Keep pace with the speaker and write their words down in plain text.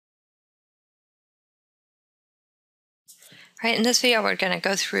Right, in this video, we're going to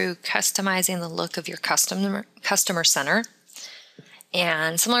go through customizing the look of your customer center.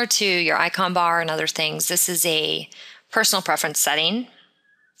 And similar to your icon bar and other things, this is a personal preference setting.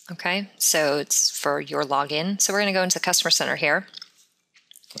 Okay, so it's for your login. So we're going to go into the customer center here.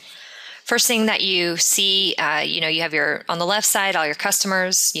 First thing that you see, you have on the left side, all your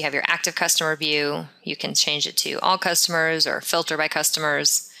customers. You have your active customer view. You can change it to all customers or filter by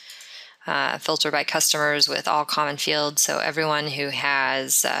customers. Filter by customers with all common fields. So everyone who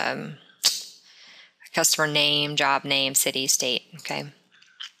has a customer name, job name, city, state. Okay,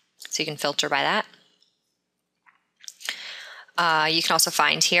 so you can filter by that. You can also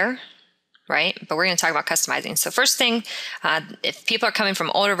find here, right? But we're going to talk about customizing. So first thing, if people are coming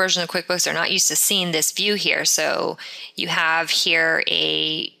from older versions of QuickBooks, they're not used to seeing this view here. So you have here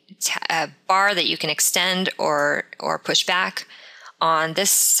a bar that you can extend or push back. On this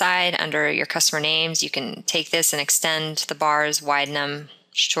side, under your customer names, you can take this and extend the bars, widen them,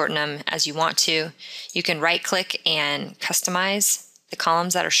 shorten them as you want to. You can right-click and customize the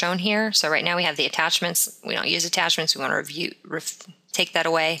columns that are shown here. So right now we have the attachments. We don't use attachments. We want to take that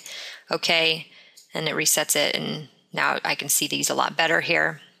away. Okay, and it resets it, and now I can see these a lot better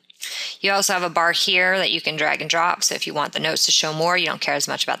here. You also have a bar here that you can drag and drop. So if you want the notes to show more, you don't care as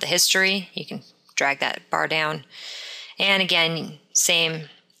much about the history, you can drag that bar down. And again, same,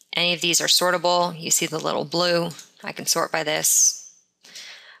 any of these are sortable. You see the little blue, I can sort by this.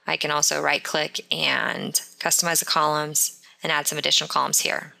 I can also right click and customize the columns and add some additional columns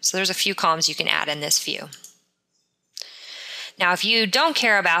here. So there's a few columns you can add in this view. Now, if you don't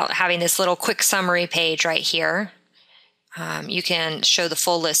care about having this little quick summary page right here, you can show the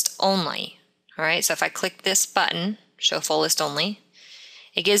full list only. All right, so if I click this button, show full list only,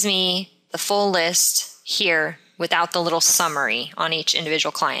 it gives me the full list here without the little summary on each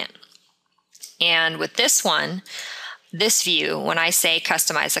individual client. And with this one, this view, when I say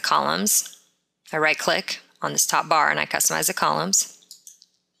customize the columns, I right click on this top bar and I customize the columns.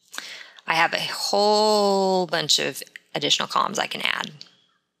 I have a whole bunch of additional columns I can add.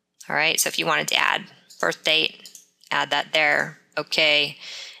 All right, so if you wanted to add birth date, add that there, okay,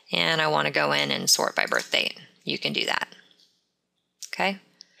 and I want to go in and sort by birth date, you can do that. Okay,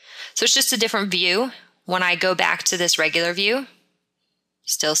 so it's just a different view. When I go back to this regular view,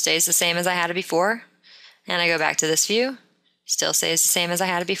 still stays the same as I had it before. And I go back to this view, still stays the same as I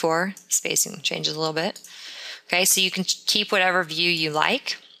had it before. Spacing changes a little bit. Okay, so you can keep whatever view you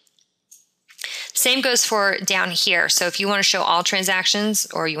like. Same goes for down here. So if you want to show all transactions,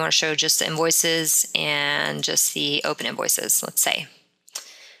 or you want to show just the invoices and just the open invoices, let's say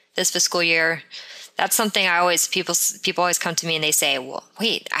this fiscal year, that's something people always come to me and they say, well,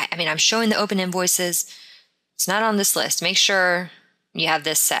 wait, I'm showing the open invoices. It's not on this list. Make sure you have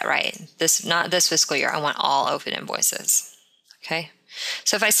this set right. Not this fiscal year. I want all open invoices. Okay.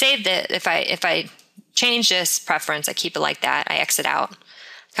 So if I save that, if I change this preference, I keep it like that. I exit out,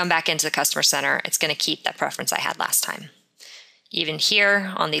 come back into the customer center. It's going to keep that preference I had last time. Even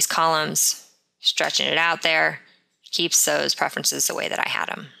here on these columns, stretching it out there, keeps those preferences the way that I had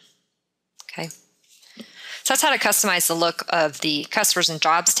them. Okay. So that's how to customize the look of the customers and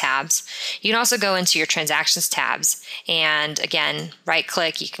jobs tabs. You can also go into your transactions tabs, and again, right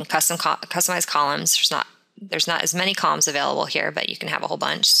click, you can customize columns. There's not as many columns available here, but you can have a whole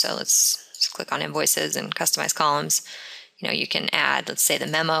bunch. So let's click on invoices and customize columns. You can add, let's say, the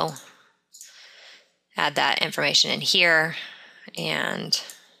memo, add that information in here and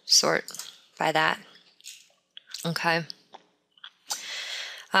sort by that. Okay.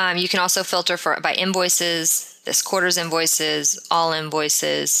 You can also filter by invoices, this quarter's invoices, all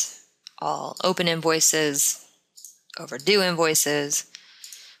open invoices, overdue invoices,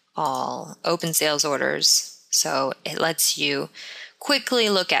 all open sales orders. So it lets you quickly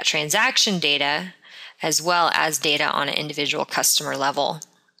look at transaction data as well as data on an individual customer level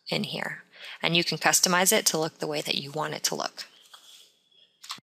in here. And you can customize it to look the way that you want it to look.